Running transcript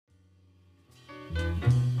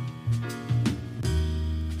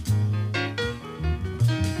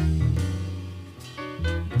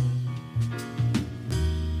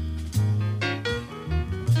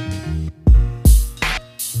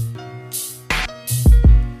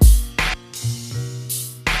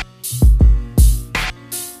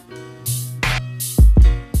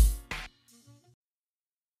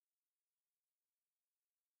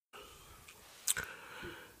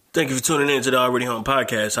Thank you for tuning in to the Already Home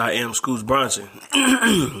Podcast. I am Scoots Bronson.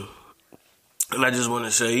 And I just want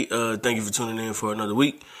to say thank you for tuning in for another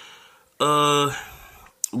week.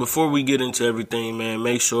 Before we get into everything, man,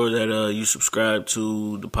 make sure that you subscribe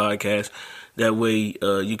to the podcast. That way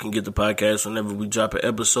you can get the podcast whenever we drop an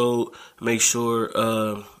episode. Make sure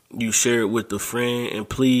you share it with a friend. And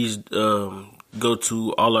please go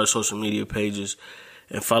to all our social media pages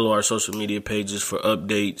and follow our social media pages for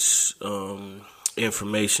updates,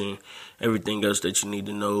 information, everything else that you need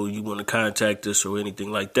to know. You want to contact us or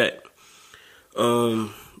anything like that.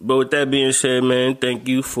 But with that being said, man, thank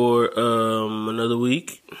you for another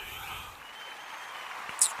week.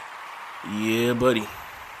 Yeah, buddy,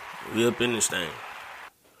 we up in this thing.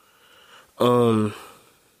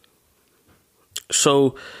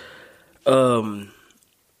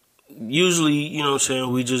 Usually, you know what I'm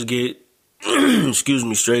saying, we just get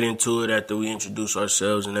straight into it after we introduce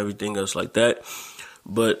ourselves and everything else like that.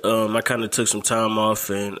 But I kind of took some time off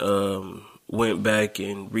and went back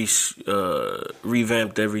and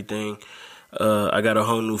revamped everything. I got a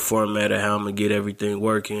whole new format of how I'm going to get everything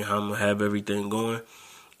working, how I'm going to have everything going.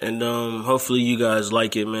 And hopefully you guys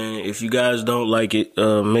like it, man. If you guys don't like it,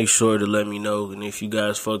 make sure to let me know. And if you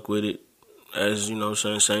guys fuck with it, as you know,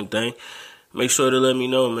 saying same thing, make sure to let me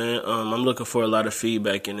know, man. I'm looking for a lot of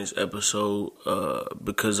feedback in this episode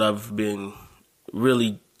because I've been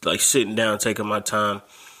really like sitting down, taking my time,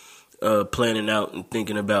 planning out and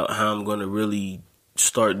thinking about how I'm going to really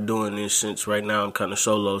start doing this, since right now I'm kind of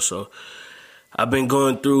solo. So I've been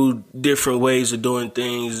going through different ways of doing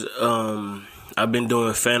things. I've been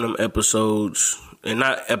doing Phantom episodes, and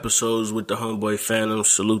not episodes with the homeboy Phantom,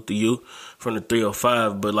 salute to you, from the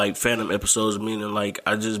 305, but like Phantom episodes, meaning like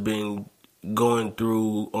I just been going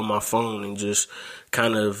through on my phone and just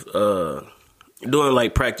kind of doing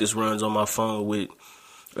like practice runs on my phone with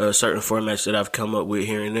certain formats that I've come up with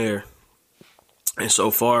here and there. And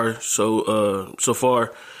so far,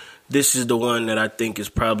 this is the one that I think is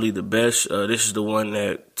probably the best. This is the one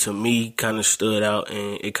that, to me, kind of stood out,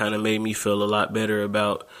 and it kind of made me feel a lot better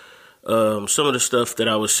about some of the stuff that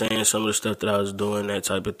I was saying, some of the stuff that I was doing, that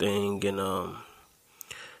type of thing. And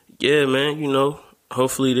yeah, man, you know,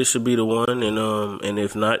 hopefully this should be the one. And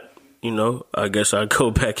if not, you know, I guess I'll go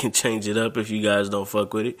back and change it up if you guys don't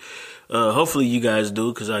fuck with it. Hopefully you guys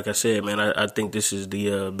do, because like I said, man, I think this is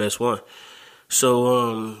the best one.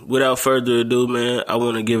 So, without further ado, man, I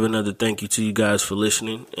want to give another thank you to you guys for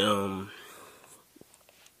listening. And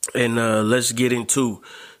let's get into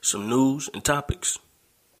some news and topics.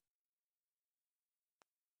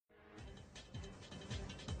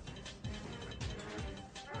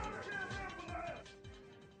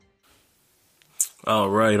 All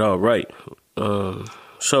right.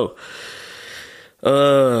 So,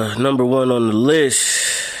 number one on the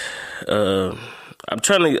list, I'm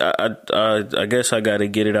trying to, I guess I got to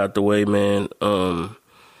get it out the way, man.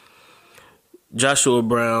 Joshua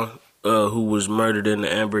Brown, who was murdered in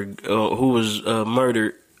the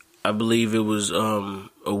murdered, I believe it was a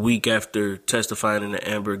week after testifying in the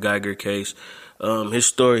Amber Guyger case. His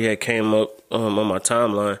story had came up on my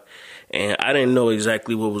timeline, and I didn't know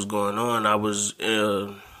exactly what was going on. I was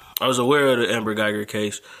aware of the Amber Guyger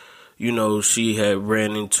case. You know, she had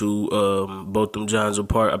ran into Botham Jean's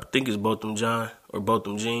apartment. I think it's Botham Jean or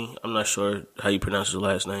Botham Jean. I'm not sure how you pronounce his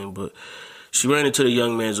last name, but she ran into the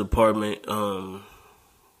young man's apartment and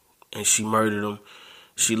she murdered him.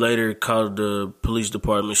 She later called the police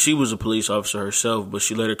department. She was a police officer herself, but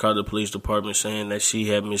she later called the police department saying that she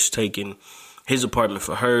had mistaken his apartment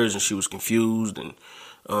for hers, and she was confused. And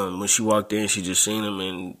when she walked in, she just seen him,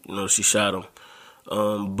 and you know, she shot him.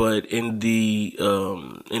 But in the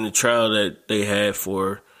trial that they had for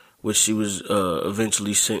her, which she was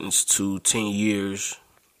eventually sentenced to 10 years,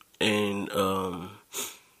 and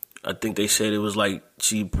I think they said it was like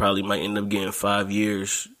she probably might end up getting 5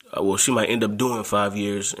 years. Well, she might end up doing 5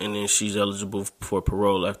 years, and then she's eligible for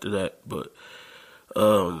parole after that. But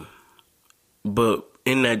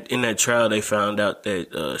in that trial, they found out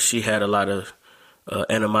that she had a lot of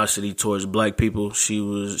animosity towards black people. She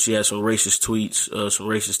had some racist tweets, some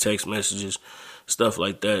racist text messages, stuff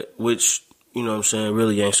like that, which, you know what I'm saying,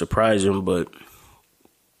 really ain't surprising. But,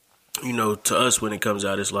 you know, to us, when it comes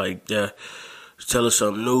out, it's like, yeah, tell us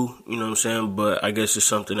something new, you know what I'm saying? But I guess it's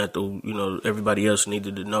something that everybody else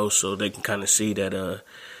needed to know, so they can kind of see that,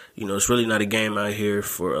 you know, it's really not a game out here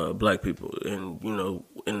for black people, and, you know,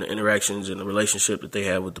 in the interactions and the relationship that they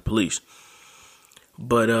have with the police.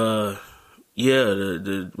 But yeah,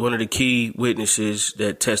 the one of the key witnesses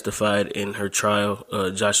that testified in her trial,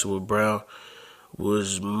 Joshua Brown,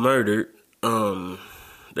 was murdered.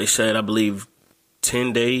 They said, I believe,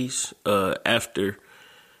 10 days after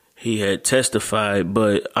he had testified,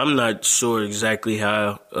 but I'm not sure exactly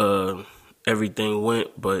how everything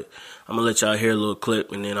went. But I'm gonna let y'all hear a little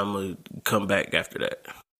clip, and then I'm gonna come back after that.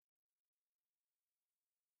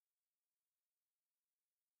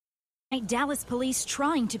 Dallas police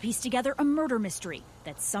trying to piece together a murder mystery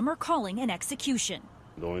that some are calling an execution.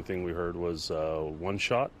 The only thing we heard was one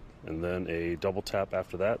shot and then a double tap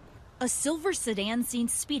after that. A silver sedan seen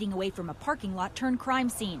speeding away from a parking lot turned crime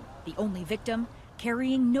scene. The only victim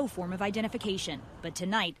carrying no form of identification. But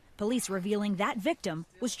tonight, police revealing that victim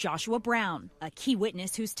was Joshua Brown, a key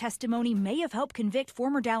witness whose testimony may have helped convict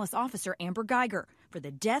former Dallas officer Amber Geiger for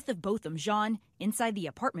the death of Botham Jean inside the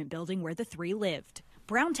apartment building where the three lived.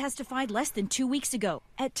 Brown testified less than 2 weeks ago,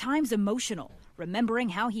 at times emotional, remembering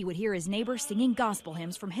how he would hear his neighbor singing gospel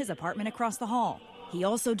hymns from his apartment across the hall. He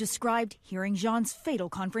also described hearing Jean's fatal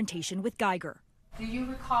confrontation with Geiger. Do you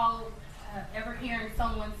recall ever hearing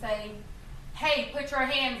someone say, "Hey, put your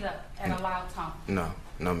hands up," at a loud tone? No,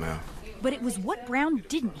 ma'am. But it was what Brown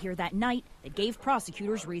didn't hear that night that gave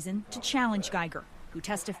prosecutors reason to challenge Geiger, who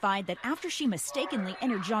testified that after she mistakenly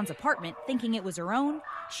entered Jean's apartment thinking it was her own,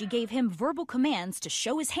 she gave him verbal commands to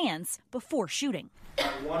show his hands before shooting. I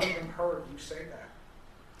won't even heard you say that.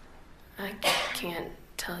 I can't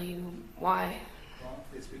tell you why. Well,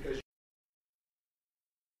 it's because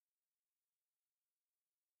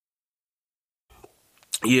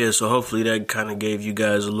Yeah, so hopefully that kind of gave you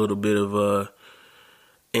guys a little bit of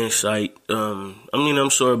insight. I'm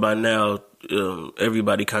sure by now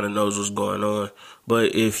everybody kind of knows what's going on,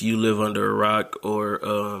 but if you live under a rock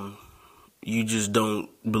or you just don't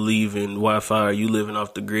believe in Wi-Fi, or you living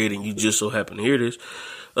off the grid and you just so happen to hear this,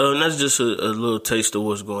 that's just a little taste of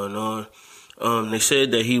what's going on. They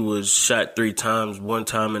said that he was shot 3 times, 1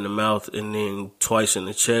 time in the mouth and then twice in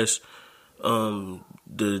the chest.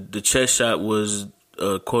 The chest shot was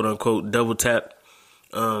quote unquote double tap,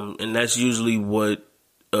 and that's usually what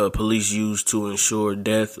police use to ensure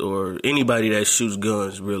death, or anybody that shoots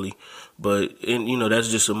guns really. But that's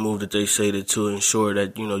just a move that they say to ensure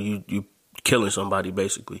that you killing somebody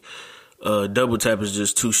basically. Double tap is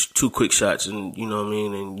just two quick shots, and you know what I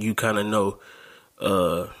mean, and you kind of know.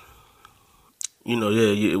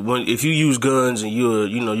 If you use guns and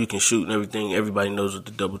you can shoot and everything, everybody knows what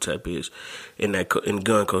the double tap is in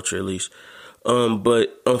gun culture at least.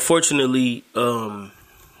 But unfortunately,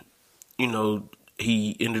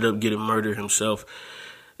 he ended up getting murdered himself,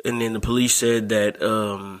 and then the police said that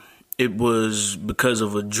it was because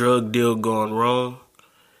of a drug deal gone wrong.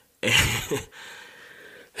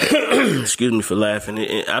 Excuse me for laughing.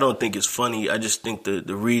 I don't think it's funny. I just think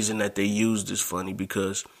the reason that they used is funny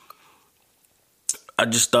because I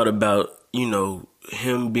just thought about,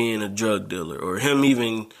 him being a drug dealer or him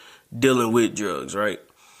even dealing with drugs, right?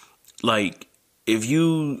 Like, if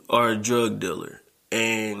you are a drug dealer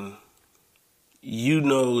and you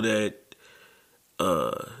know that,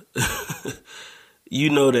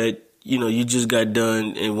 you just got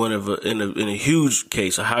done in in a huge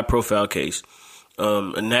case, a high profile case,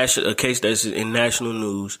 a case that's in national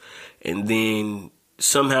news, and then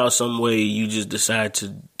somehow, some way, you just decide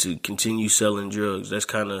to continue selling drugs. That's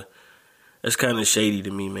kind of shady to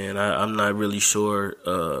me, man. I'm not really sure.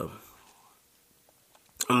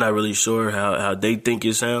 I'm not really sure how they think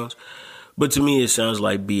it sounds, but to me, it sounds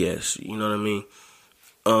like BS. You know what I mean?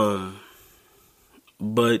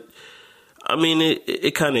 But I mean,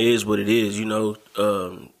 it kind of is what it is.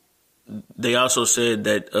 They also said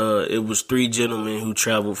that it was 3 gentlemen who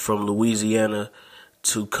traveled from Louisiana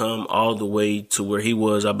to come all the way to where he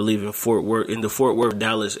was, I believe, in the Fort Worth,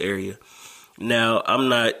 Dallas area. Now, I'm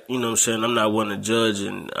not, I'm not one to judge,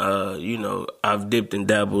 and, I've dipped and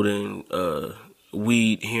dabbled in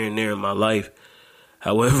weed here and there in my life.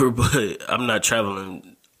 However, but I'm not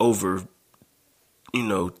traveling over,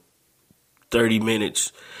 30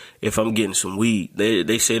 minutes if I'm getting some weed.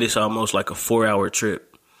 They said it's almost like a 4-hour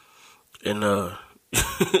trip. And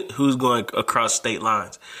who's going across state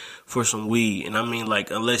lines for some weed? And I mean,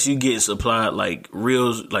 like, unless you get supplied like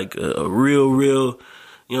real, like a real,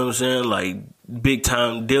 you know what I'm saying? Like big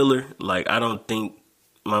time dealer. Like, I don't think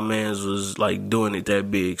my man's was like doing it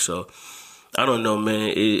that big. So I don't know,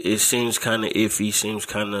 man. It seems kind of iffy, seems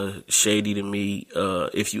kind of shady to me.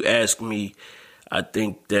 If you ask me, I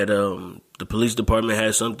think that the police department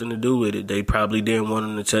had something to do with it. They probably didn't want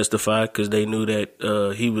him to testify because they knew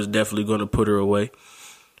that he was definitely going to put her away.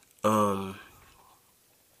 And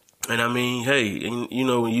I mean, hey,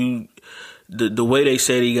 when the way they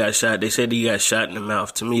said he got shot, they said he got shot in the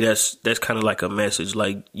mouth. To me, that's kind of like a message,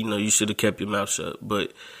 like, you should have kept your mouth shut.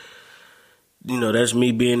 But, that's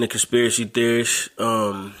me being a conspiracy theorist.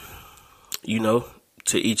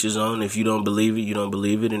 to each his own. If you don't believe it, you don't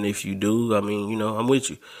believe it. And if you do, I mean, I'm with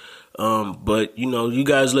you. But, you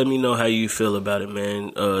guys let me know how you feel about it,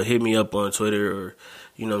 man. Hit me up on Twitter or,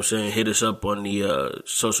 hit us up on the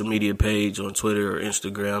social media page on Twitter or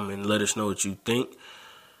Instagram and let us know what you think.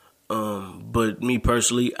 But me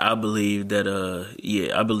personally, I believe that,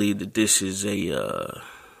 I believe that this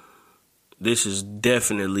is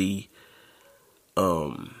definitely,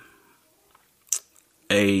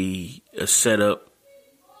 a setup.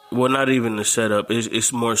 Well, not even a setup.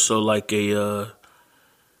 It's more so like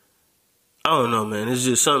I don't know, man. It's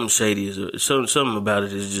just something shady. Something about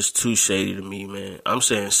it is just too shady to me, man. I'm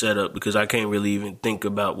saying setup because I can't really even think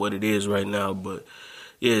about what it is right now. But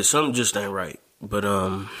yeah, something just ain't right. But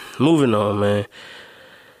moving on, man.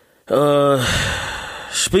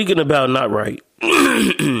 Speaking about not right,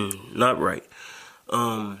 not right.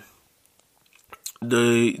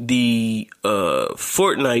 The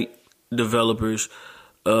Fortnite developers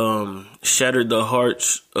shattered the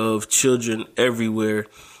hearts of children everywhere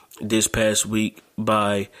this past week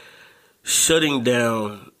by shutting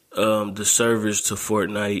down the servers to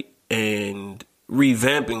Fortnite and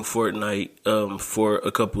revamping Fortnite for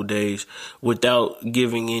a couple days without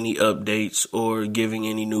giving any updates or giving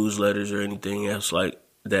any newsletters or anything else like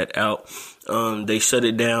that out. They shut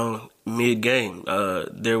it down mid-game.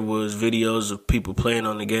 There was videos of people playing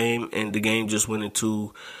on the game, and the game just went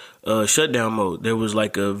into shutdown mode. There was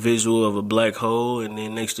like a visual of a black hole, and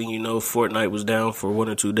then next thing you know, Fortnite was down for 1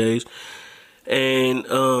 or 2 days. And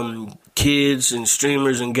kids and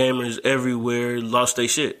streamers and gamers everywhere lost their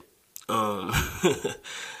shit. I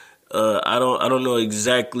don't know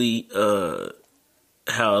exactly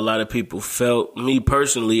how a lot of people felt. Me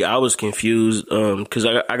personally, I was confused because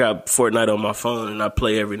I got Fortnite on my phone and I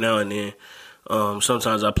play every now and then.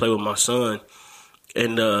 Sometimes I play with my son,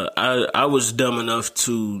 and I was dumb enough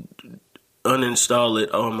to uninstall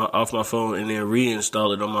it off my phone and then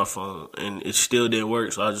reinstall it on my phone, and it still didn't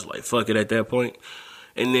work. So I was just like, fuck it at that point.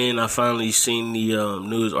 And then I finally seen the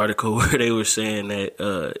news article where they were saying that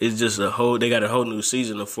it's just they got a whole new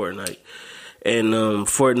season of Fortnite. And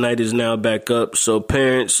Fortnite is now back up. So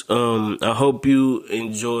parents, I hope you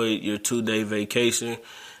enjoyed your 2-day vacation.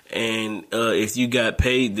 And if you got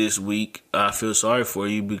paid this week, I feel sorry for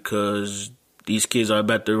you because these kids are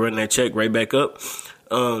about to run that check right back up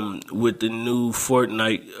with the new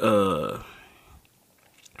Fortnite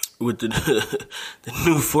with the the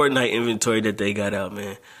new Fortnite inventory that they got out,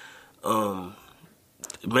 man.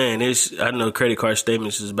 Man, I know credit card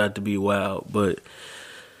statements is about to be wild, but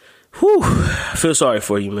whew, I feel sorry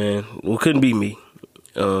for you, man. Well, couldn't be me.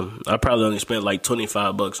 I probably only spent like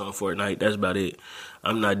 $25 on Fortnite. That's about it.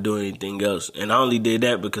 I'm not doing anything else. And I only did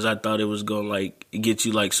that because I thought it was going to like get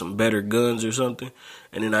you like some better guns or something.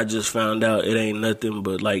 And then I just found out it ain't nothing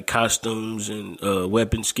but like costumes and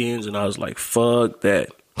weapon skins. And I was like, fuck that.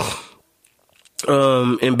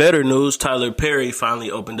 In better news, Tyler Perry finally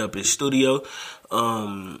opened up his studio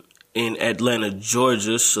in Atlanta,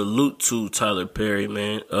 Georgia. Salute to Tyler Perry,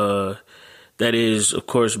 man. That is, of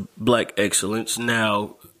course, black excellence.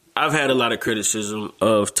 Now, I've had a lot of criticism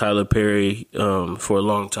of Tyler Perry for a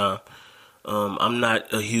long time. I'm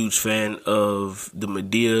not a huge fan of the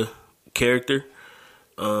Madea character.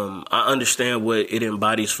 I understand what it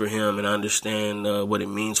embodies for him, and I understand what it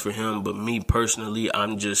means for him. But me personally,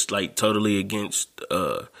 I'm just like totally against.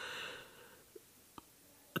 I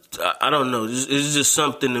don't know. It's just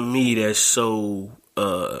something to me that's so.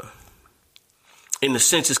 In a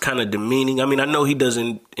sense, it's kind of demeaning. I mean, I know he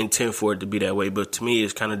doesn't intend for it to be that way, but to me,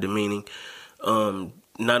 it's kind of demeaning.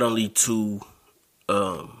 Not only to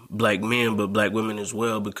black men, but black women as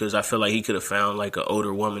well, because I feel like he could have found like an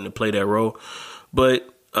older woman to play that role. But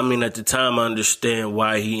I mean, at the time, I understand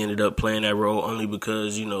why he ended up playing that role, only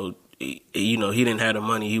because he didn't have the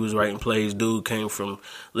money. He was writing plays. Dude came from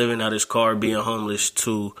living out his car, being homeless,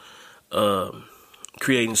 to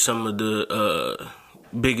creating some of the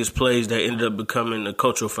biggest plays that ended up becoming a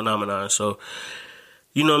cultural phenomenon. So,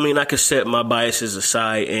 you know what I mean? I could set my biases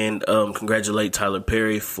aside and congratulate Tyler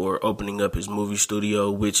Perry for opening up his movie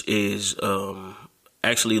studio, which is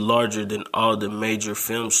actually larger than all the major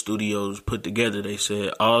film studios put together. They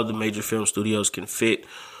said all the major film studios can fit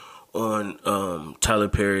on Tyler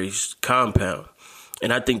Perry's compound.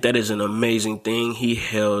 And I think that is an amazing thing. He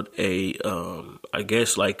held a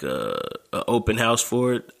open house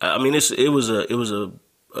for it. I mean, it was an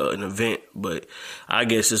event, but I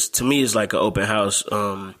guess to me it's like an open house.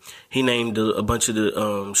 He named a bunch of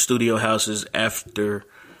the studio houses after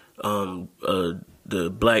the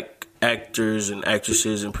black actors and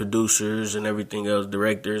actresses and producers and everything else,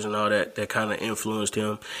 directors and all that kind of influenced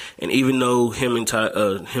him. And even though him and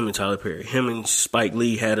Spike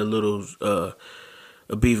Lee had a little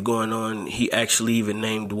a beef going on, he actually even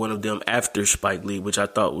named one of them after Spike Lee, which I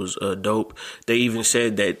thought was dope. They even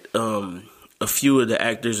said that a few of the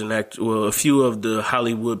actors and a few of the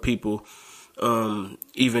Hollywood people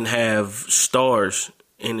even have stars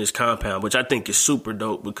in this compound, which I think is super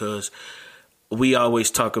dope, because we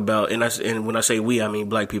always talk about, and when I say we, I mean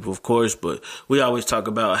black people, of course, but we always talk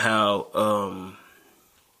about how,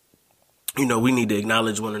 we need to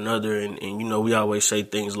acknowledge one another. And, we always say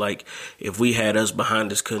things like, if we had us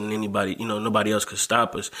behind us, couldn't anybody, nobody else could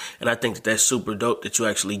stop us. And I think that's super dope that you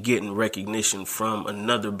actually getting recognition from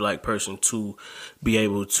another black person to be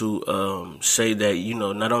able to say that,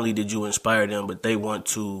 not only did you inspire them, but they want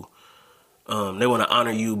to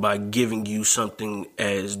honor you by giving you something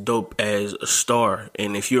as dope as a star.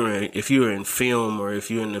 And if you're in film, or if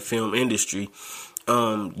you're in the film industry,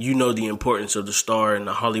 the importance of the star and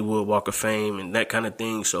the Hollywood Walk of Fame and that kind of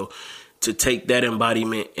thing. So to take that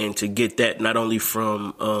embodiment and to get that not only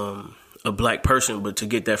from a black person, but to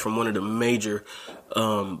get that from one of the major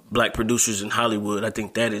black producers in Hollywood, I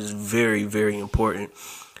think that is very, very important.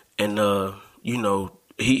 And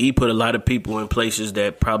he put a lot of people in places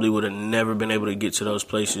that probably would have never been able to get to those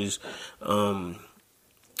places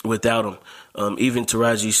without him. Even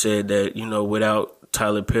Taraji said that, without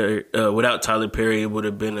Tyler Perry, it would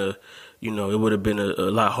have been a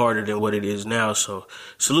lot harder than what it is now. So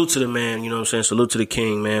salute to the man, salute to the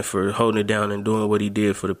king, man, for holding it down and doing what he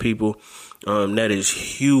did for the people. That is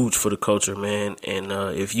huge for the culture, man. And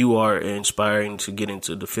if you are inspiring to get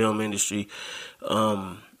into the film industry,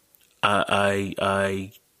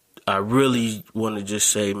 I really want to just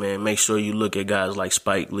say, man, make sure you look at guys like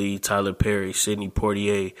Spike Lee, Tyler Perry, Sidney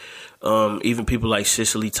Poitier, even people like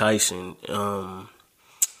Cicely Tyson.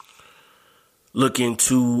 Look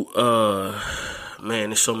into,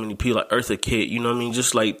 there's so many people like Eartha Kitt,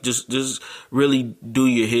 just really do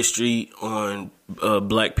your history on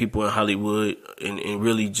black people in Hollywood and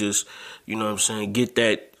really just, get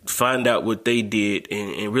that, find out what they did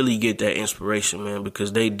and really get that inspiration, man,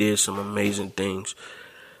 because they did some amazing things.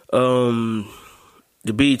 The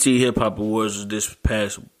BET Hip Hop Awards was this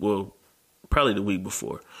past, probably the week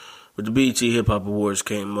before. But the BET Hip Hop Awards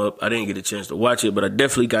came up. I didn't get a chance to watch it, but I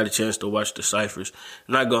definitely got a chance to watch the Cyphers.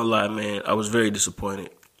 Not gonna lie, man, I was very disappointed.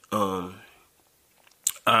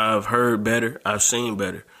 I've heard better. I've seen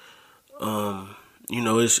better.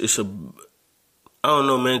 It's a, I don't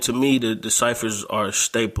know, man. To me, the Cyphers are a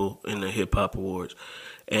staple in the Hip Hop Awards,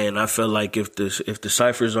 and I felt like if the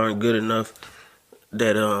Cyphers aren't good enough,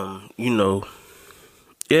 that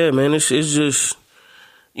it's just.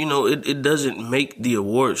 It doesn't make the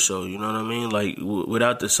award show, you know what I mean? Like,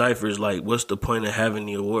 without the Cyphers, like, what's the point of having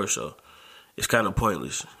the award show? It's kind of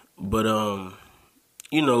pointless. But, I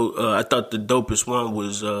thought the dopest one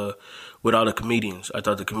was with all the comedians. I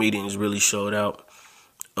thought the comedians really showed out.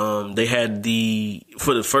 They had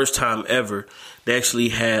for the first time ever, they actually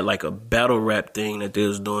had, like, a battle rap thing that they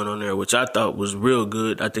was doing on there, which I thought was real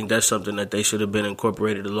good. I think that's something that they should have been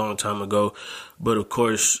incorporated a long time ago. But, of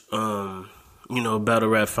course, battle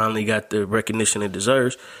rap finally got the recognition it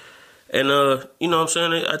deserves. And,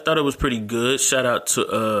 I thought it was pretty good. Shout out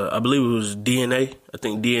to, I believe it was DNA. I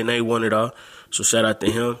think DNA won it all. So shout out to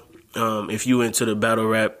him. If you into the battle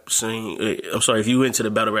rap scene, if you into the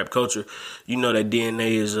battle rap culture, you know that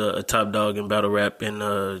DNA is a top dog in battle rap,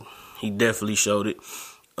 and he definitely showed it.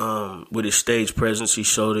 With his stage presence, he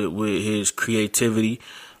showed it with his creativity.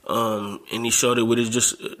 And he showed it with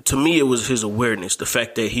his to me, it was his awareness. The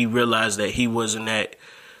fact that he realized that he wasn't at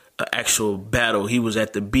an actual battle. He was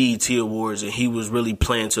at the BET Awards and he was really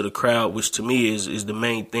playing to the crowd, which to me is the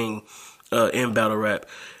main thing, in battle rap.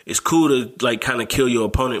 It's cool to like kind of kill your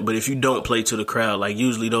opponent, but if you don't play to the crowd, like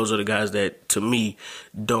usually those are the guys that to me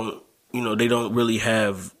don't, they don't really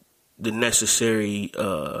have the necessary,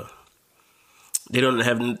 they don't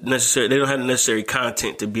have the necessary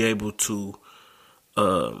content to be able to,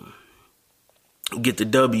 get the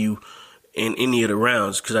W in any of the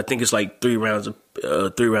rounds, because I think it's like three rounds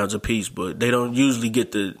apiece, but they don't usually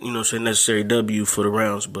get the necessary W for the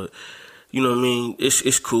rounds. But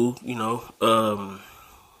it's cool.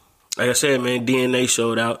 Like I said, man, DNA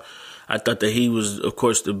showed out. I thought that he was, of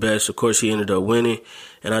course, the best. Of course, he ended up winning,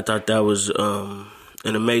 and I thought that was an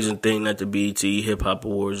amazing thing that the BET Hip Hop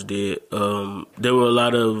Awards did. There were a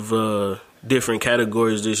lot of different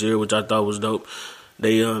categories this year, which I thought was dope.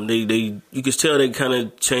 They you can tell they kind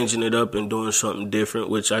of changing it up and doing something different,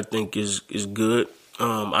 which I think is good.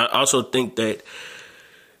 I also think that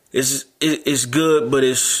it's good, but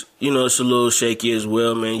it's, you know, it's a little shaky as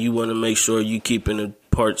well, man. You want to make sure you keeping the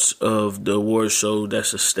parts of the award show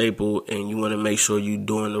that's a staple, and you want to make sure you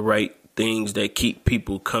doing the right things that keep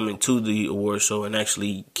people coming to the award show and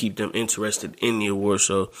actually keep them interested in the award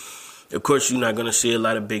show. Of course, you're not going to see a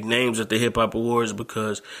lot of big names at the Hip Hop Awards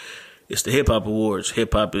because it's the Hip Hop Awards.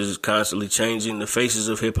 Hip Hop is constantly changing. The faces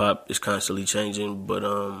of hip hop is constantly changing. But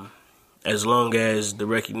as long as the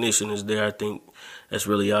recognition is there, I think that's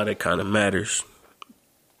really all that kind of matters.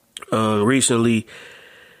 Recently,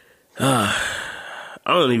 I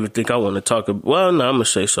don't even think I want to talk about. Well, no, I'm gonna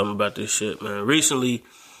say something about this shit, man. Recently,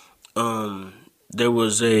 there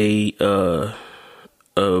was a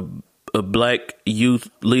Black Youth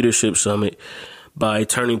Leadership Summit by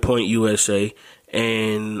Turning Point USA,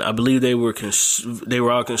 and I believe they were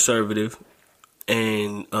all conservative.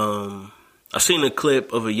 And I seen a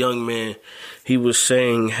clip of a young man. He was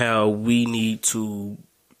saying how we need to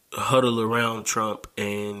huddle around Trump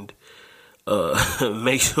and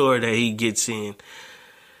make sure that he gets in.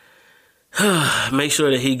 Make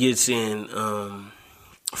sure that he gets in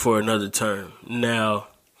for another term. Now,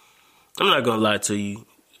 I'm not gonna lie to you.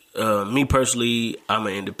 Me personally, I'm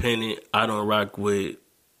an independent. I don't rock with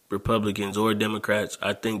Republicans or Democrats.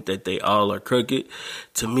 I think that they all are crooked.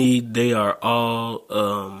 To me, they are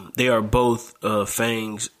both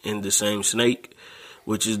fangs in the same snake,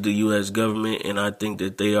 which is the U.S. government, and I think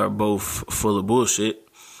that they are both full of bullshit.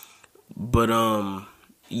 But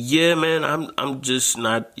yeah, man, I'm just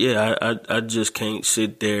not. Yeah, I just can't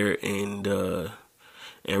sit there and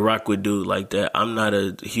rock with dude like that. I'm not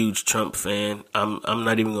a huge Trump fan. I'm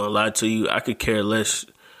not even gonna lie to you. I could care less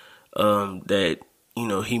that, you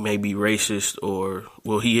know, he may be racist, or,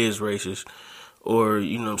 well, he is racist, or,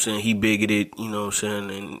 you know what I'm saying, he bigoted, you know what I'm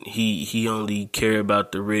saying, and he only care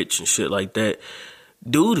about the rich and shit like that.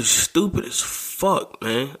 Dude is stupid as fuck,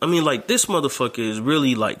 man. I mean, like, this motherfucker is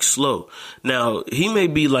really, like, slow. Now, he may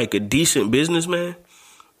be, like, a decent businessman,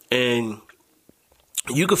 and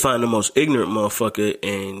you could find the most ignorant motherfucker,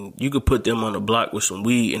 and you could put them on the block with some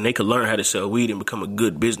weed, and they could learn how to sell weed and become a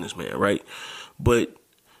good businessman, right? But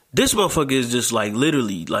this motherfucker is just, like,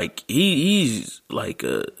 literally, like, he's like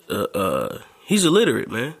he's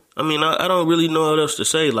illiterate, man. I mean, I don't really know what else to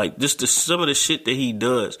say. Like, just some of the shit that he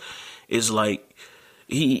does is like,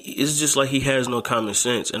 it's just like he has no common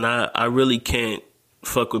sense. And I really can't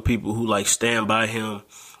fuck with people who, like, stand by him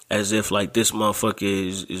as if, like, this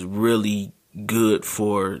motherfucker is really good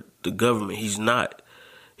for the government. He's not.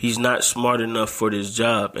 He's not smart enough for this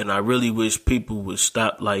job. And I really wish people would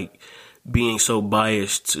stop, like, being so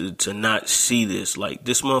biased to not see this. Like,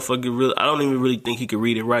 this motherfucker really, I don't even really think he can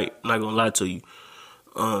read and write. I'm not gonna lie to you.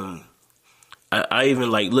 I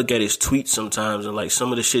even, like, look at his tweets sometimes, and, like,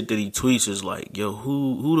 some of the shit that he tweets is like, yo,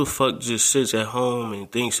 who the fuck just sits at home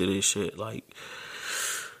and thinks of this shit? Like,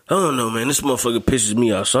 I don't know, man. This motherfucker pisses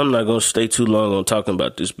me off, so I'm not gonna stay too long on talking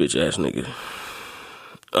about this bitch ass nigga.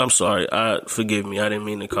 I'm sorry. Forgive me. I didn't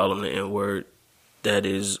mean to call him the N-word. That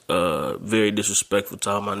is very disrespectful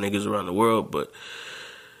to all my niggas around the world. But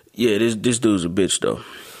yeah, this dude's a bitch though.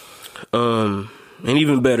 And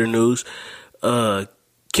even better news,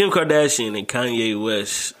 Kim Kardashian and Kanye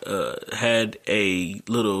West had a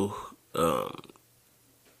little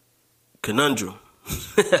conundrum.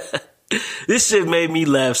 This shit made me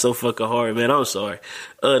laugh so fucking hard, man. I'm sorry.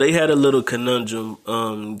 They had a little conundrum.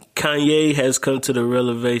 Kanye has come to the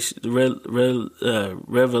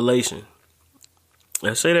revelation. Did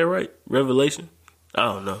I say that right? Revelation? I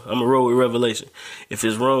don't know. I'm going to roll with revelation. If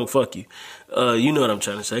it's wrong, fuck you. You know what I'm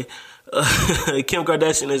trying to say. Kim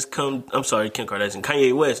Kardashian has come... I'm sorry, Kim Kardashian.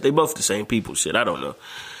 Kanye West. They both the same people. Shit, I don't know.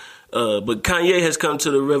 But Kanye has come to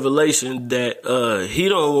the revelation that he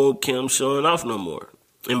don't want Kim showing off no more.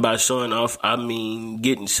 And by showing off, I mean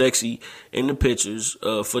getting sexy in the pictures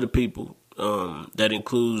for the people. That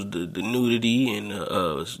includes the nudity and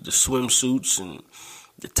the swimsuits and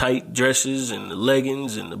the tight dresses and the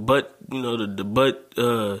leggings and the butt, you know, the butt,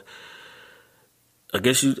 I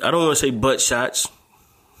guess I don't want to say butt shots.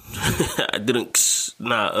 I didn't,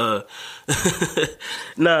 like,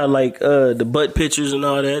 the butt pictures and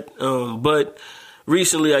all that. But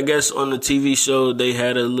recently, I guess on the TV show, they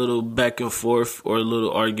had a little back and forth or a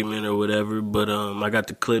little argument or whatever. But, I got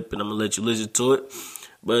the clip and I'm gonna let you listen to it.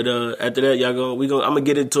 But, after that, I'm gonna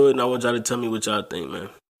get into it and I want y'all to tell me what y'all think, man.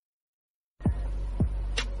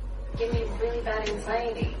 Give me really bad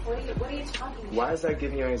anxiety. What are you talking about? Why is that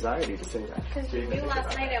giving you anxiety to say that? Because you knew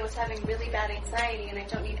last night I was having really bad anxiety, and I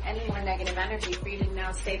don't need any more negative energy for you to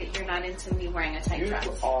now say that you're not into me wearing a tight dress.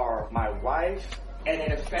 You are my wife, and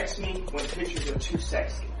it affects me when pictures are too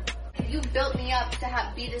sexy. You built me up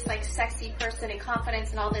to be this like sexy person and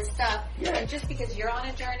confidence and all this stuff. Yeah. And just because you're on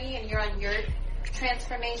a journey and you're on your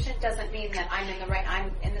transformation doesn't mean that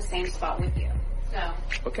I'm in the same spot with you. So.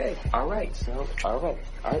 Okay. All right. So, all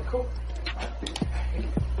right, cool.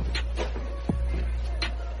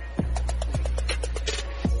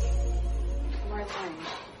 More time.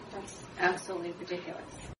 That's absolutely ridiculous.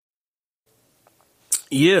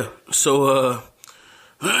 Yeah. So,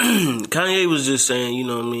 Kanye was just saying, you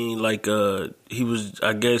know what I mean? Like,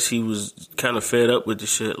 I guess he was kind of fed up with the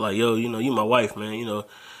shit. Like, yo, you know, you my wife, man. You know,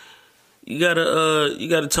 you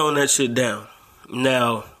gotta tone that shit down.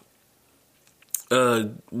 Now,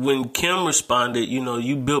 when Kim responded, you know,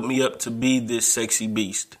 you built me up to be this sexy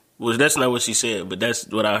beast. Well, that's not what she said, but that's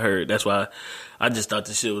what I heard. That's why I just thought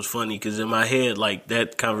the shit was funny, because in my head, like,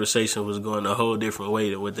 that conversation was going a whole different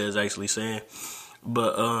way than what they're actually saying.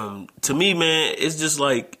 But to me, man, it's just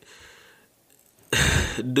like,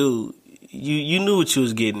 dude, you knew what you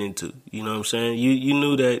was getting into. You know what I'm saying? You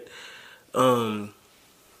knew that, you know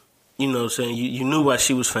what I'm saying? You knew why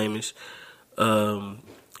she was famous.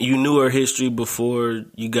 You knew her history before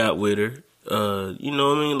you got with her. You know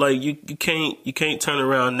what I mean? Like, you can't turn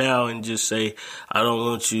around now and just say, I don't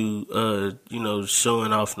want you, you know,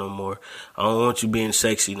 showing off no more. I don't want you being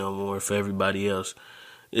sexy no more for everybody else.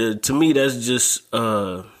 To me, that's just,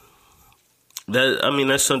 that's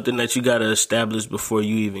something that you gotta establish before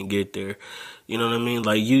you even get there. You know what I mean?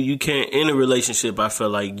 Like, you can't, in a relationship, I feel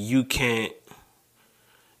like you can't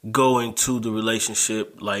go into the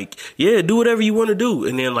relationship like, yeah, do whatever you want to do,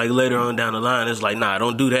 and then like later on down the line it's like, nah,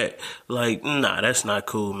 don't do that. Like, nah, that's not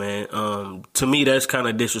cool, man. To me, that's kind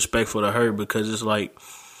of disrespectful to her, because it's like,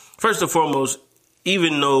 first and foremost,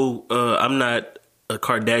 even though I'm not a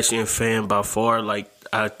Kardashian fan by far, like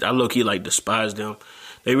I low-key like despise them.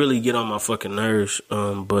 They really get on my fucking nerves.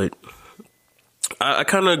 But I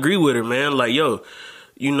kind of agree with her, man. Like, yo,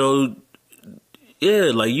 you know,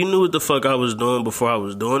 yeah, like, you knew what the fuck I was doing before I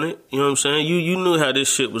was doing it. You know what I'm saying? You knew how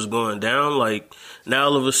this shit was going down. Like, now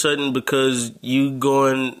all of a sudden, because you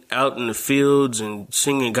going out in the fields and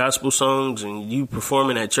singing gospel songs and you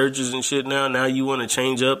performing at churches and shit now you want to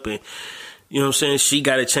change up, and, you know what I'm saying, she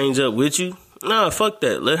got to change up with you? Nah, fuck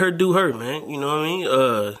that. Let her do her, man. You know what I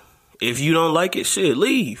mean? If you don't like it, shit,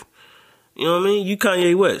 leave. You know what I mean? You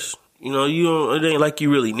Kanye West. You know, it ain't like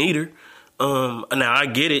you really need her. Now I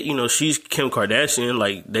get it, you know, she's Kim Kardashian,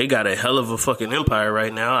 like, they got a hell of a fucking empire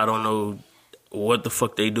right now. I don't know what the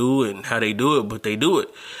fuck they do and how they do it, but they do it.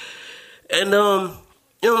 And, you know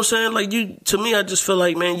what I'm saying? Like, to me, I just feel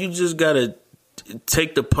like, man, you just gotta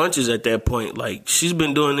take the punches at that point. Like, she's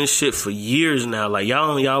been doing this shit for years now. Like,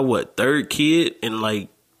 y'all what, third kid? And like,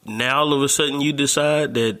 now all of a sudden you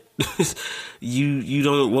decide that you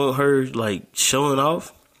don't want her like showing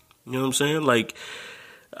off. You know what I'm saying? Like,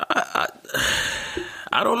 I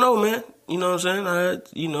don't know, man. You know what I'm saying?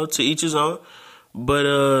 You know, to each his own. But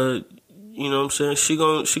you know what I'm saying? She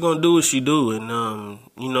gonna do what she do. And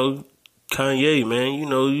you know, Kanye, man, you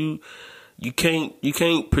know, you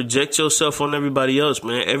can't project yourself on everybody else,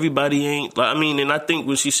 man. Everybody ain't like, I mean, and I think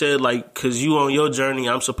when she said like, 'cause you on your journey,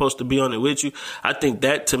 I'm supposed to be on it with you, I think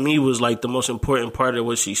that to me was like the most important part of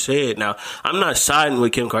what she said. Now, I'm not siding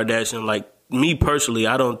with Kim Kardashian. Like, me personally,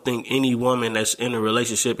 I don't think any woman that's in a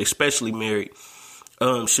relationship, especially married,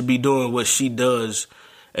 should be doing what she does,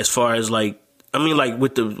 as far as like, I mean, like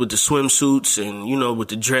with the swimsuits and, you know, with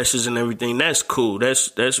the dresses and everything. That's cool.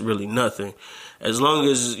 That's really nothing. As long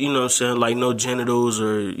as, you know what I'm saying, like no genitals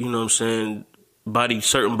or, you know what I'm saying,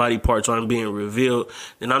 certain body parts aren't being revealed,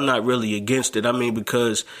 then I'm not really against it. I mean,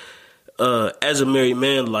 because as a married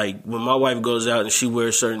man, like when my wife goes out and she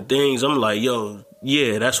wears certain things, I'm like, yo,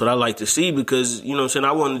 yeah, that's what I like to see, because, you know what I'm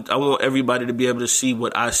saying, I want everybody to be able to see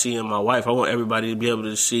what I see in my wife. I want everybody to be able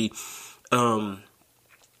to see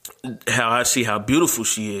how I see how beautiful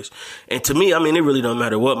she is. And to me, I mean, it really don't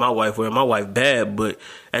matter what my wife wears. My wife bad, but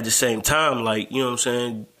at the same time, like, you know what I'm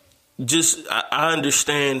saying, just I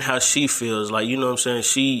understand how she feels. Like, you know what I'm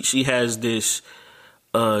saying, she has this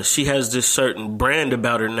certain brand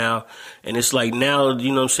about her now, and it's like, now, you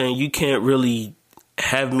know what I'm saying, you can't really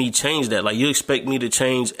have me change that. Like, you expect me to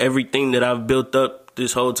change everything that I've built up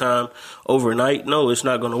this whole time overnight? No, it's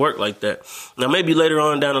not going to work like that. Now, maybe later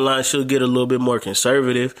on down the line, she'll get a little bit more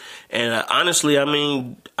conservative. And honestly, I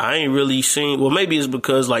mean, I ain't really seen, well, maybe it's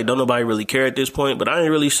because, like, don't nobody really care at this point, but I ain't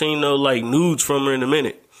really seen no, like, nudes from her in a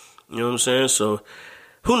minute. You know what I'm saying? So,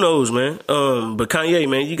 who knows, man? But Kanye,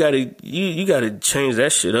 man, you gotta change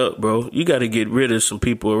that shit up, bro. You gotta get rid of some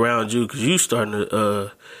people around you, because you starting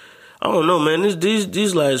to, I don't know, man.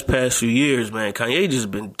 These last past few years, man, Kanye just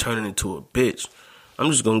been turning into a bitch. I'm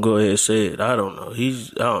just gonna go ahead and say it. I don't know.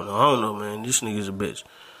 I don't know, man. This nigga's a bitch.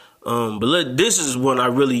 This is one I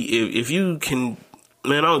really, if you can,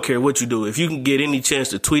 man, I don't care what you do. If you can get any chance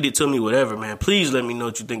to tweet it to me, whatever, man, please let me know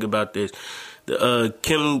what you think about this. The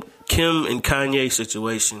Kim and Kanye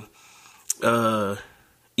situation.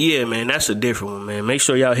 Yeah, man, that's a different one, man. Make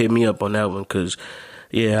sure y'all hit me up on that one, because,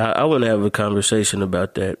 yeah, I want to have a conversation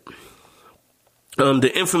about that.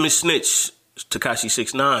 The infamous snitch, Tekashi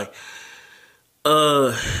 6ix9ine.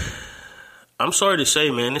 I'm sorry to say,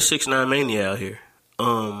 man, this 6ix9ine mania out here.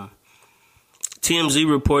 TMZ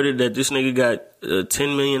reported that this nigga got a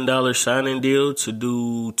 $10 million signing deal to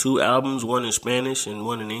do 2 albums, one in Spanish and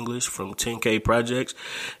one in English, from 10K Projects.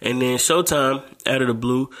 And then Showtime, out of the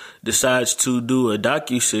blue, decides to do a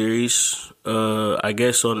docuseries, I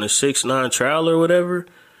guess on the 6ix9ine trial or whatever,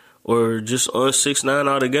 or just on 6ix9ine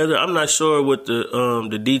altogether. I'm not sure what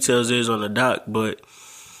the details is on the doc, but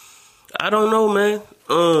I don't know, man.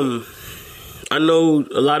 I know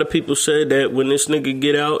a lot of people said that when this nigga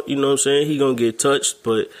get out, you know what I'm saying, he gonna get touched,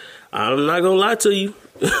 but I'm not gonna lie to you.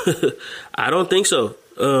 I don't think so.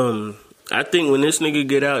 I think when this nigga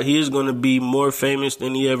get out, he is gonna be more famous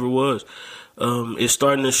than he ever was. It's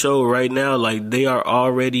starting to show right now, like they are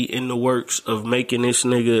already in the works of making this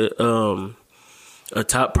nigga a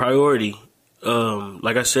top priority.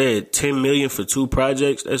 Like I said, 10 million for 2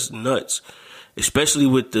 projects, that's nuts. Especially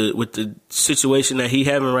with the situation that he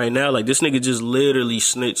having right now. Like, this nigga just literally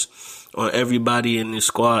snitched on everybody in this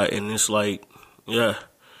squad, and it's like, yeah,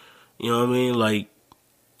 you know what I mean? Like,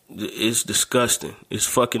 it's disgusting. It's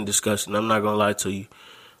fucking disgusting. I'm not gonna lie to you.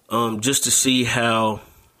 Just to see how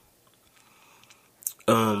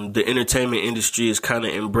the entertainment industry is kind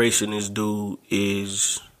of embracing this dude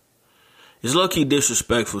is low-key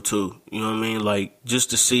disrespectful too. You know what I mean? Like,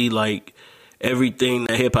 just to see, like, everything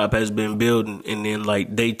that hip-hop has been building, and then,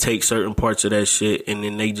 like, they take certain parts of that shit and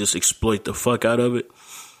then they just exploit the fuck out of it.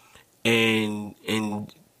 And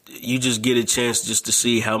you just get a chance just to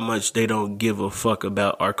see how much they don't give a fuck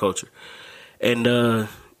about our culture. And,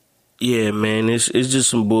 yeah, man, it's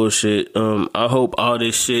just some bullshit. I hope all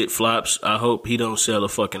this shit flops. I hope he don't sell a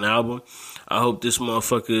fucking album. I hope this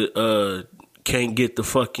motherfucker, can't get the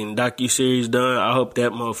fucking docuseries done. I hope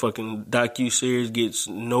that motherfucking docuseries gets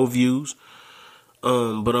no views.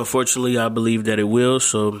 But unfortunately, I believe that it will,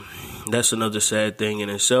 so that's another sad thing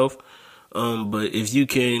in itself. But if you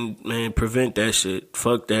can, man, prevent that shit,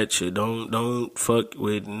 fuck that shit. Don't fuck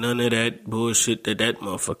with none of that bullshit that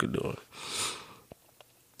motherfucker doing.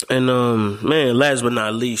 And, man, last but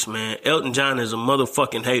not least, man, Elton John is a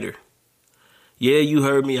motherfucking hater. Yeah, you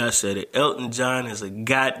heard me, I said it. Elton John is a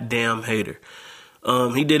goddamn hater.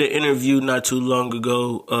 He did an interview not too long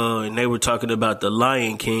ago, and they were talking about The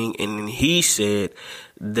Lion King, and he said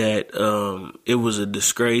that it was a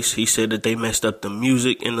disgrace. He said that they messed up the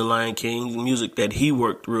music in The Lion King, music that he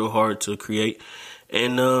worked real hard to create,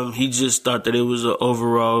 and he just thought that it was an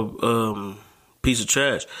overall piece of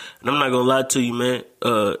trash. And I'm not gonna lie to you, man.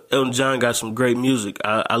 Elton John got some great music.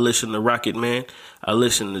 I listen to Rocket Man, I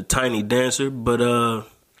listen to Tiny Dancer, but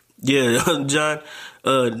yeah, Elton John,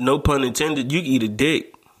 no pun intended, you can eat a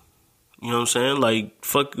dick. You know what I'm saying? Like,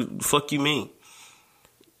 fuck you mean?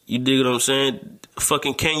 You dig what I'm saying?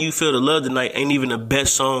 Fucking Can You Feel the Love Tonight ain't even the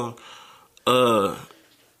best song on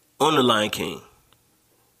The Lion King.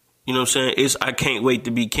 You know what I'm saying? It's I Can't Wait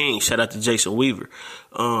to Be King. Shout out to Jason Weaver.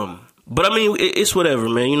 But I mean, it's whatever,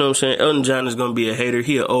 man. You know what I'm saying? Elton John is gonna be a hater.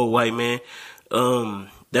 He an old white man.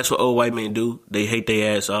 That's what old white men do. They hate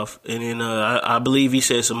their ass off. And then I believe he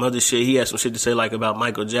said some other shit. He had some shit to say, like, about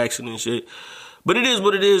Michael Jackson and shit. But it is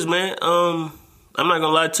what it is, man. I'm not gonna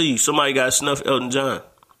lie to you. Somebody got to snuff Elton John.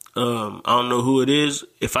 I don't know who it is.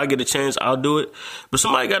 If I get a chance, I'll do it. But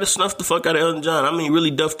somebody got to snuff the fuck out of Elton John. I mean,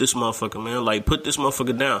 really duff this motherfucker, man. Like, put this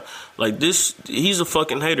motherfucker down. Like, he's a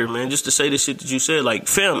fucking hater, man. Just to say the shit that you said. Like,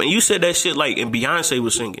 fam, and you said that shit, like, and Beyonce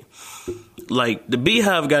was singing. Like, the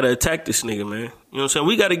Beehive got to attack this nigga, man. You know what I'm saying?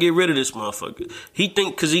 We got to get rid of this motherfucker. He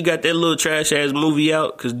think because he got that little trash-ass movie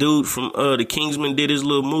out, because dude from The Kingsman did his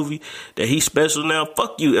little movie, that he's special now.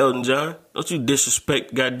 Fuck you, Elton John. Don't you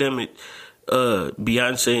disrespect, goddammit,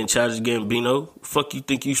 Beyonce and Childish Gambino. Fuck you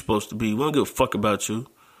think you supposed to be. We don't give a fuck about you.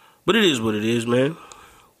 But it is what it is, man.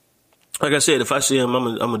 Like I said, if I see him,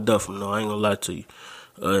 I'm a duff him. No, I ain't gonna lie to you.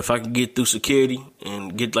 If I can get through security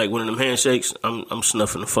and get like one of them handshakes, I'm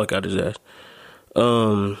snuffing the fuck out his ass.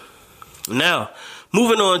 Now,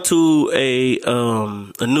 moving on to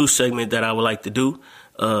a new segment that I would like to do.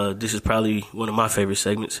 This is probably one of my favorite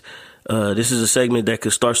segments. This is a segment that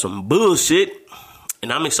could start some bullshit,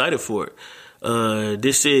 and I'm excited for it.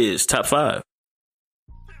 This is Top 5.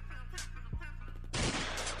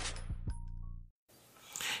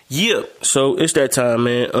 Yeah, so it's that time,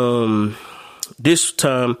 man. This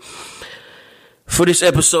time, for this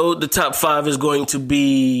episode, the top 5 is going to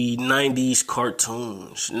be 90s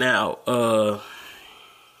cartoons. Now,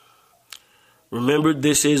 remember,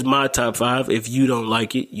 this is my top 5. If you don't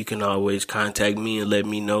like it, you can always contact me and let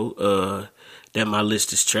me know that my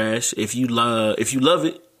list is trash. If you love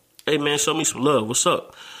it, hey man, show me some love. What's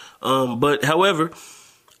up? But however,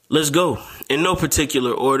 let's go. In no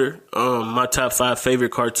particular order, my top 5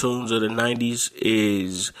 favorite cartoons of the 90s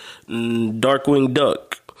is Darkwing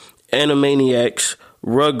Duck, Animaniacs,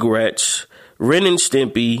 Rugrats, Ren and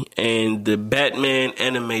Stimpy, and the Batman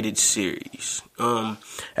animated series. Out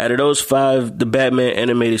of those 5, the Batman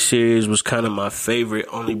animated series was kind of my favorite,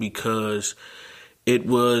 only because it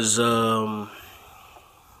was a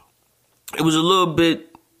little bit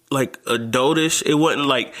like adultish. It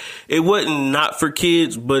wasn't not for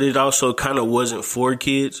kids, but it also kind of wasn't for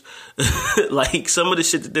kids. Like some of the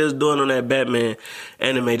shit that they was doing on that Batman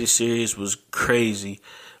animated series was crazy.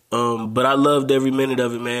 But I loved every minute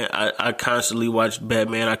of it, man. I constantly watched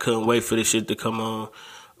Batman. I couldn't wait for this shit to come on.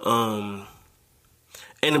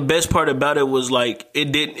 And the best part about it was like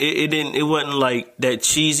it wasn't like that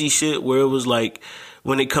cheesy shit where it was like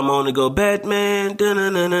when it come on to go Batman,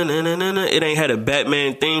 it ain't had a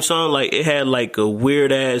Batman theme song. Like it had like a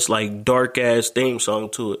weird ass, like dark ass theme song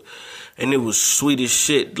to it. And it was sweet as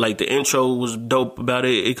shit. Like the intro was dope about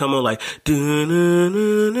it. It come on like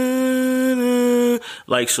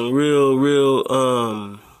like some real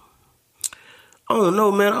I don't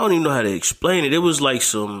know, man. I don't even know how to explain it. It was like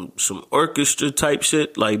some orchestra type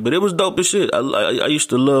shit. Like, but it was dope as shit. I used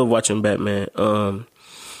to love watching Batman.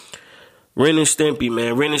 Ren and Stimpy,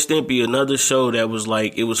 man. Ren and Stimpy, another show that was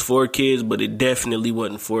like, it was for kids, but it definitely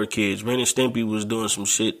wasn't for kids. Ren and Stimpy was doing some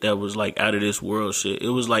shit that was like out of this world shit. It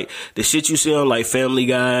was like the shit you see on like Family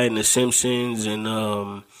Guy and The Simpsons and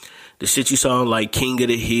the shit you saw on like King of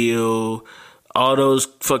the Hill. All those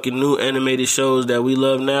fucking new animated shows that we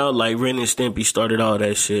love now, like Ren and Stimpy started all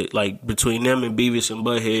that shit. Like between them and Beavis and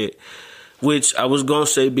Butthead. Which I was gonna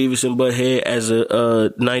say Beavis and Butthead as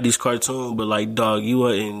a 90s cartoon, but like, dog, you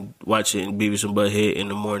wasn't watching Beavis and Butthead in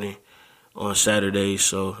the morning on Saturdays,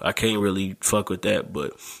 so I can't really fuck with that.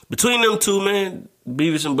 But between them two, man,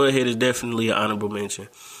 Beavis and Butthead is definitely an honorable mention.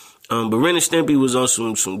 But Ren and Stimpy was on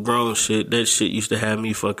some grown shit. That shit used to have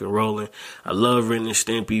me fucking rolling. I love Ren and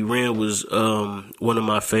Stimpy. Ren was one of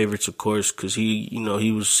my favorites, of course, because he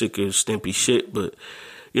was sick of Stimpy shit, but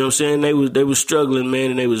you know what I'm saying? They was struggling,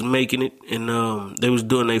 man, and they was making it, and they was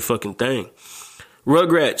doing their fucking thing.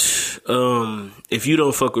 Rugrats. If you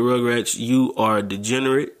don't fuck with Rugrats, you are a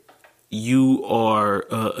degenerate. You are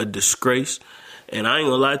a disgrace. And I ain't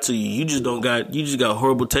gonna lie to you. You just got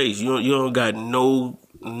horrible taste. You don't got no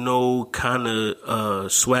kind of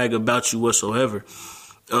swag about you whatsoever.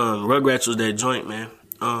 Rugrats was that joint, man.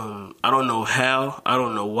 I don't know how. I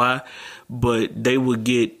don't know why, but they would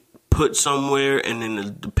get put somewhere, and then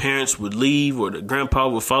the parents would leave, or the grandpa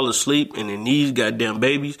would fall asleep, and then these goddamn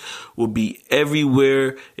babies would be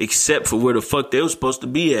everywhere except for where the fuck they were supposed to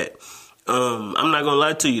be at. I'm not gonna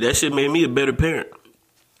lie to you, that shit made me a better parent.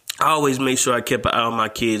 I always make sure I kept an eye on my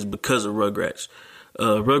kids because of Rugrats.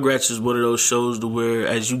 Rugrats is one of those shows to where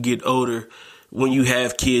as you get older, when you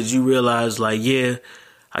have kids, you realize like, yeah,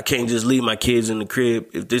 I can't just leave my kids in the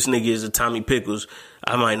crib. If this nigga is a Tommy Pickles,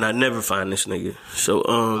 I might not never find this nigga.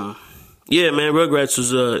 So, yeah, man, Rugrats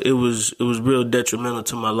was, it was real detrimental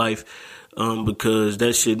to my life, because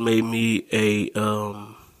that shit made me a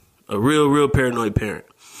real paranoid parent.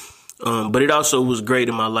 But it also was great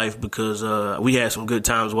in my life because, we had some good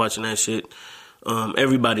times watching that shit.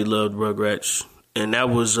 Everybody loved Rugrats, and that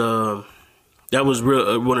was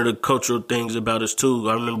real, one of the cultural things about us too.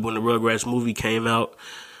 I remember when the Rugrats movie came out,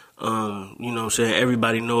 you know what I'm saying,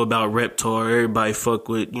 everybody know about Reptar, everybody fuck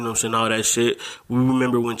with, you know what I'm saying, all that shit. We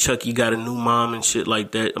remember when Chucky got a new mom and shit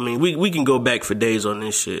like that. I mean, we can go back for days on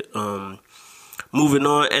this shit. Moving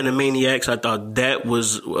on, Animaniacs, I thought that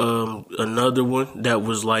was another one that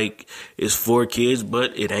was like, it's for kids,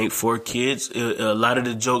 but it ain't for kids. A lot of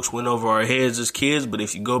the jokes went over our heads as kids, but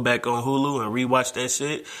if you go back on Hulu and rewatch that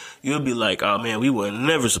shit, you'll be like, oh man, we were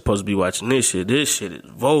never supposed to be watching this shit. This shit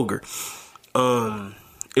is vulgar.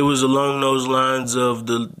 It was along those lines of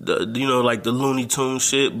the you know, like the Looney Tunes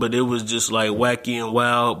shit, but it was just like wacky and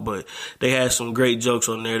wild, but they had some great jokes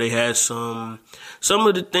on there. They had some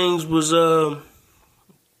of the things was,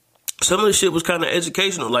 some of the shit was kind of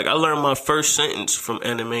educational. Like I learned my first sentence from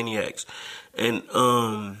Animaniacs, and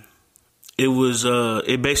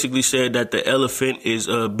it basically said that the elephant is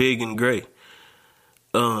big and gray.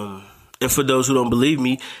 And for those who don't believe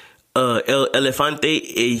me, el elefante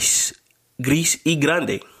es gris y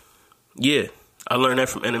grande. Yeah, I learned that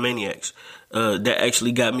from Animaniacs. That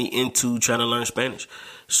actually got me into trying to learn Spanish.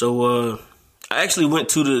 So I actually went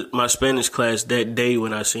to my Spanish class that day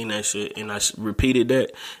when I seen that shit, and I repeated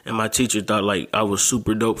that, and my teacher thought like I was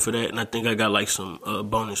super dope for that, and I think I got like some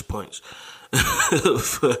bonus points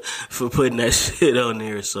for putting that shit on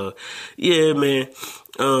there. So yeah, man,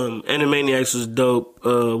 Animaniacs was dope.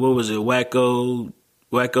 What was it, Wacko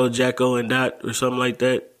Jacko and Dot or something like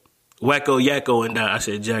that? Wacko Yakko and Dot. I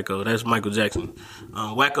said Jacko. That's Michael Jackson.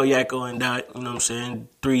 Wacko Yakko and Dot. You know what I'm saying?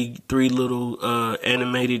 Three little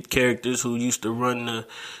animated characters who used to run the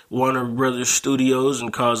Warner Brothers studios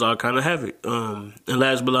and cause all kind of havoc. And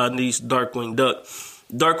last but not least, Darkwing Duck.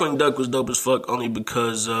 Darkwing Duck was dope as fuck only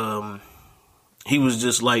because he was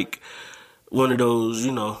just like one of those,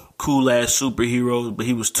 you know, cool ass superheroes, but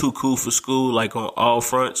he was too cool for school, like on all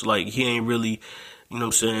fronts. Like he ain't really, you know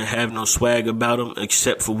what I'm saying, have no swag about him,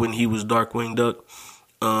 except for when he was Darkwing Duck.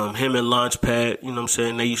 Him and Launchpad, you know what I'm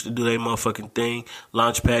saying, they used to do their motherfucking thing.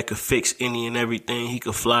 Launchpad could fix any and everything. He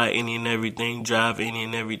could fly any and everything, drive any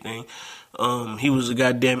and everything. He was a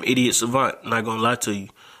goddamn idiot savant, not gonna lie to you.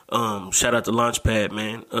 Shout out to Launchpad,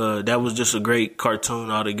 man. That was just a great cartoon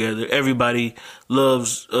altogether. Everybody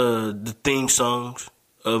loves the theme songs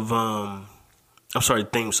of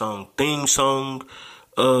theme song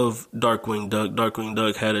of Darkwing Duck. Darkwing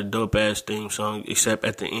Duck had a dope ass theme song, except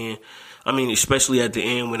at the end. I mean, especially at the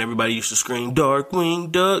end when everybody used to scream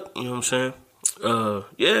Darkwing Duck. You know what I'm saying?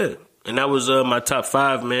 Yeah. And that was my top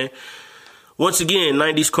 5, man. Once again,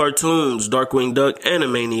 90s cartoons: Darkwing Duck,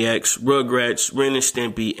 Animaniacs, Rugrats, Ren and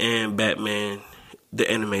Stimpy, and Batman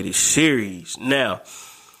the Animated Series. Now,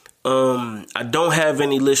 I don't have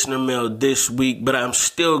any listener mail this week, but I'm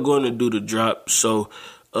still going to do the drop. So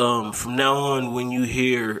from now on, when you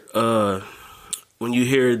hear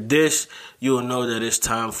this, you'll know that it's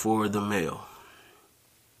time for the mail.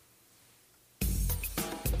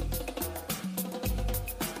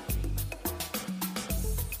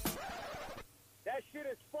 That shit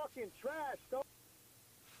is fucking trash, though.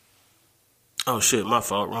 Oh shit, my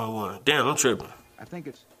fault, wrong one. Damn, I'm tripping. I think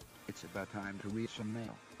it's about time to read some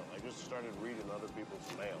mail. I just started reading other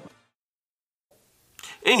people's mail.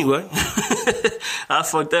 Anyway, I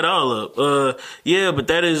fucked that all up. Yeah, but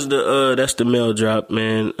that's the mail drop,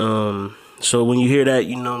 man. So when you hear that,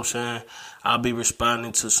 you know what I'm saying, I'll be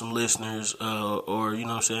responding to some listeners, or, you know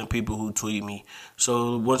what I'm saying, people who tweet me.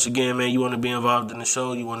 So once again, man, you want to be involved in the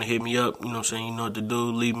show, you want to hit me up, you know what I'm saying, you know what to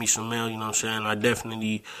do, leave me some mail, you know what I'm saying, I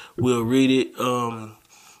definitely will read it. I'm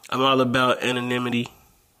all about anonymity.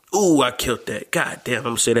 Ooh, I killed that. God damn, I'm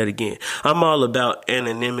going to say that again. I'm all about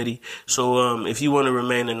anonymity. So if you want to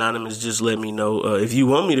remain anonymous, just let me know. If you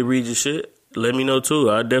want me to read your shit, let me know too.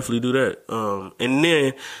 I'll definitely do that. And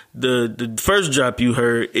then the first drop you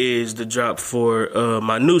heard is the drop for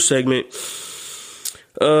my new segment,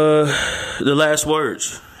 The Last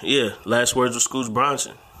Words. Yeah, Last Words with Scoots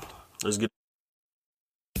Bronson. Let's get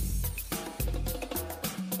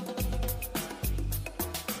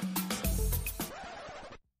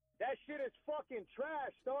Fucking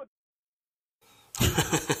trash, dog.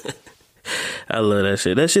 I love that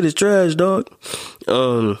shit. That shit is trash, dog.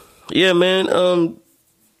 Yeah, man.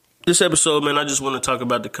 This episode, man, I just want to talk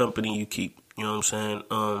about the company you keep. You know what I'm saying?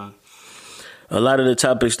 A lot of the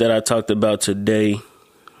topics that I talked about today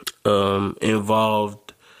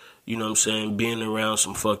involved, you know what I'm saying, being around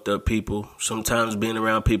some fucked up people. Sometimes being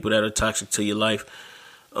around people that are toxic to your life.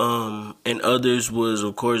 And others was,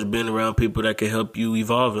 of course, being around people that can help you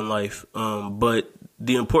evolve in life. But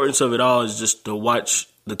the importance of it all is just to watch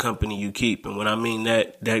the company you keep. And when I mean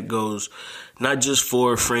that goes not just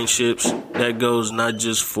for friendships, that goes not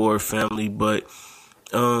just for family, but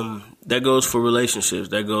that goes for relationships,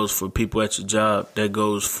 that goes for people at your job, that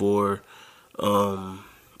goes for, you know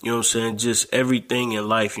what I'm saying, just everything in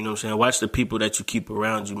life, you know what I'm saying. Watch the people that you keep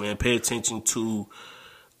around you, man. Pay attention to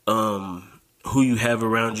who you have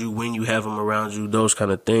around you, when you have them around you, those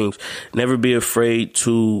kind of things. Never be afraid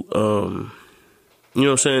to, you know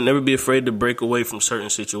what I'm saying, never be afraid to break away from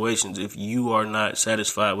certain situations if you are not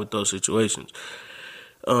satisfied with those situations.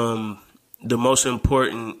 The most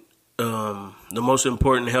important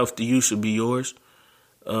health to you should be yours.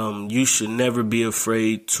 You should never be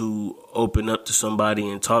afraid to open up to somebody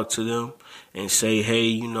and talk to them and say, hey,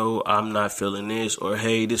 you know, I'm not feeling this, or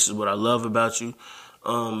hey, this is what I love about you.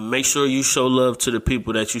 Make sure you show love to the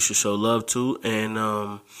people that you should show love to,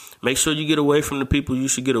 and make sure you get away from the people you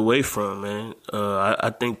should get away from, man.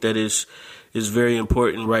 I think that is very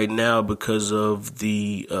important right now because of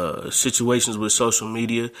the situations with social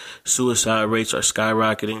media. Suicide rates are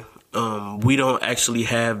skyrocketing. We don't actually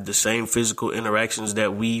have the same physical interactions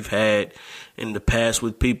that we've had in the past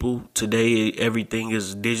with people. Today, everything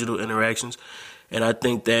is digital interactions. And I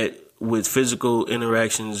think that with physical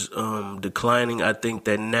interactions declining, I think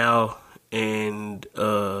that now and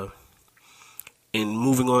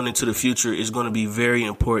moving on into the future is going to be very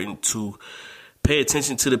important to pay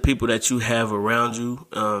attention to the people that you have around you,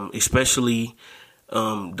 especially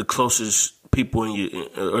the closest people in your,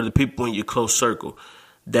 or the people in your close circle.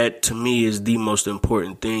 That to me is the most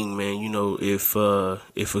important thing, man. You know, if a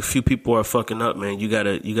few people are fucking up, man, you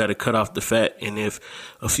gotta cut off the fat. And if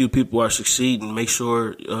a few people are succeeding, make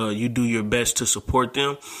sure you do your best to support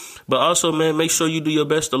them. But also, man, make sure you do your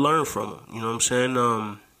best to learn from them. You know what I'm saying?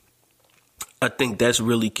 I think that's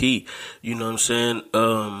really key. You know what I'm saying?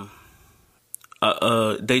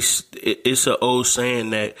 It's an old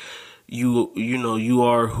saying that you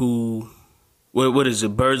are who. What is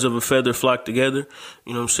it? Birds of a feather flock together.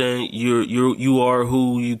 You know what I'm saying? You are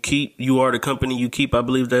who you keep. You are the company you keep. I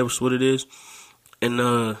believe that's what it is. And you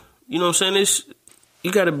know what I'm saying?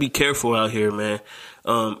 You got to be careful out here, man.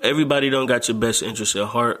 Everybody don't got your best interests at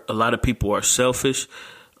heart. A lot of people are selfish.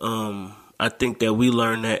 I think that we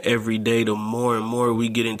learn that every day. The more and more we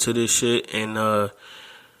get into this shit, and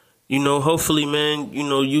hopefully, man,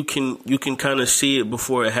 you can kind of see it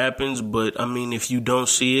before it happens. But I mean, if you don't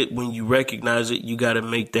see it, when you recognize it, you got to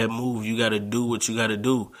make that move. You got to do what you got to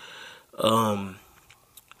do. You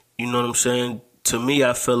know what I'm saying? To me,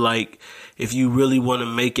 I feel like if you really want to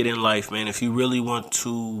make it in life, man, if you really want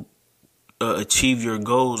to achieve your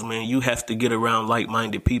goals, man, you have to get around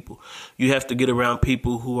like-minded people. You have to get around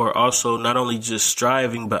people who are also not only just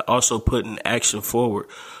striving, but also putting action forward.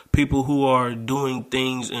 People who are doing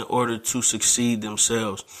things in order to succeed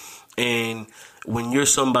themselves. And when you're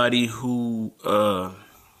somebody who's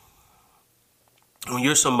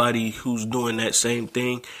doing that same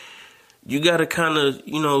thing, you got to kind of,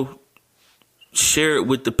 share it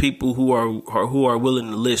with the people who are willing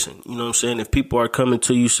to listen. You know what I'm saying? If people are coming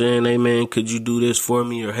to you saying, "Hey man, could you do this for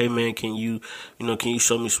me?" or "Hey man, can you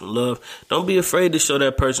show me some love?" Don't be afraid to show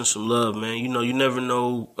that person some love, man. You never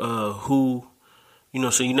know who.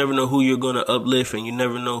 So you never know who you're going to uplift, and you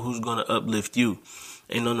never know who's going to uplift you.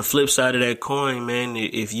 And on the flip side of that coin, man,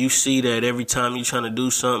 if you see that every time you're trying to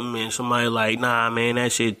do something and somebody like, "Nah, man,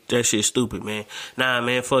 that shit's stupid, man. Nah,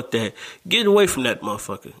 man, fuck that." Get away from that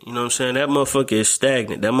motherfucker. You know what I'm saying? That motherfucker is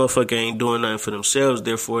stagnant. That motherfucker ain't doing nothing for themselves.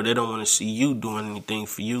 Therefore, they don't want to see you doing anything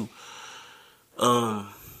for you.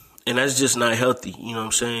 And that's just not healthy. You know what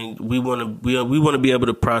I'm saying? We want to be able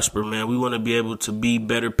to prosper, man. We want to be able to be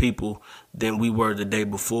better people than we were the day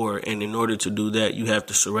before. And in order to do that, you have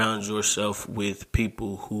to surround yourself with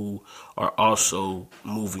people who are also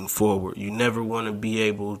moving forward. You never want to be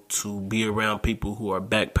able to be around people who are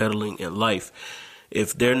backpedaling in life.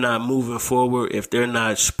 If they're not moving forward, if they're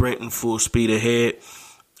not sprinting full speed ahead,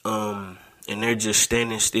 and they're just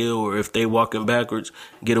standing still, or if they walking backwards,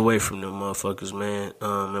 get away from them motherfuckers, man.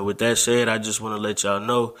 And with that said, I just want to let y'all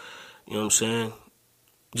know, you know what I'm saying?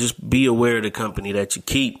 Just be aware of the company that you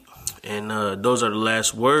keep. And those are the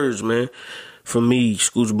last words, man, from me,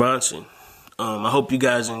 Scooch Bronson. I hope you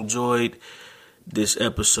guys enjoyed this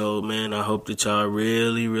episode, man. I hope that y'all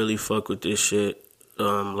really, really fuck with this shit.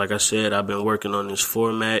 Like I said, I've been working on this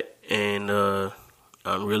format, and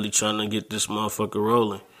I'm really trying to get this motherfucker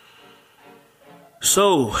rolling.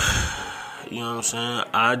 So, you know what I'm saying?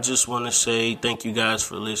 I just want to say thank you guys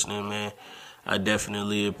for listening, man. I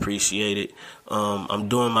definitely appreciate it. I'm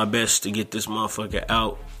doing my best to get this motherfucker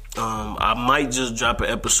out. I might just drop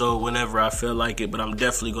an episode whenever I feel like it, but I'm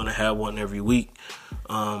definitely going to have one every week.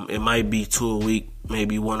 It might be 2 a week,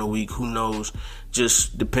 maybe 1 a week, who knows?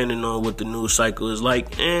 Just depending on what the news cycle is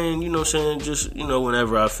like. And, you know what I'm saying? Just,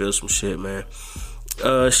 whenever I feel some shit, man.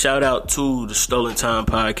 Shout out to the Stolen Time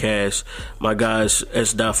Podcast, my guys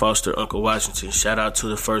S. Foster, Uncle Washington. Shout out to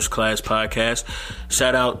the First Class Podcast.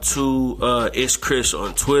 Shout out to It's Chris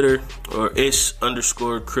on Twitter, or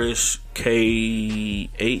It's_Chris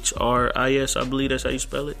KHRIS, I believe that's how you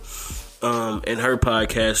spell it. And her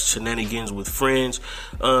podcast, Shenanigans with Friends.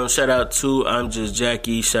 Shout out to I'm Just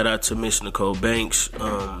Jackie. Shout out to Miss Nicole Banks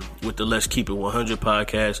with the Let's Keep It 100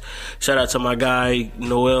 podcast. Shout out to my guy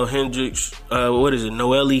Noel Hendricks.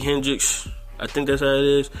 Noelle Hendricks. I think that's how it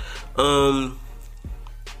is. I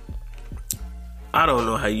don't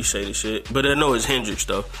know how you say this shit, but I know it's Hendricks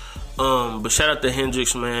though. But shout out to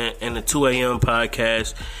Hendricks, man, and the 2 a.m.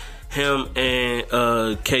 podcast. Him and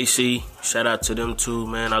KC, shout out to them too,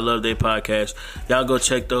 man. I love their podcast. Y'all go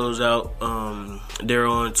check those out. They're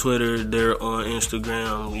on Twitter, they're on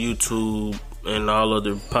Instagram, YouTube, and all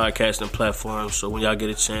other podcasting platforms. So when y'all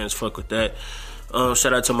get a chance, fuck with that.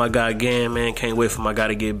 Shout out to my guy Gan, man. Can't wait for my guy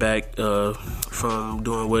to get back from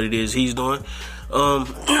doing what it is he's doing.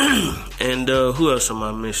 And who else am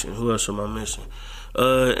I missing?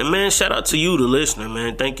 And man, shout out to you, the listener,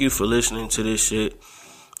 man. Thank you for listening to this shit.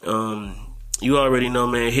 You already know,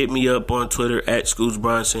 man. Hit me up on Twitter at Scoots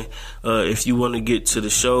Bronson. If you want to get to the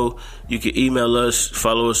show, you can email us,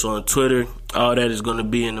 follow us on Twitter. All that is going to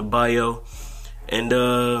be in the bio. And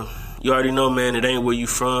you already know, man, it ain't where you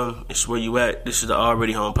from, it's where you at. This is the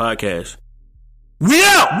Already Home Podcast. We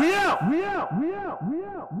out!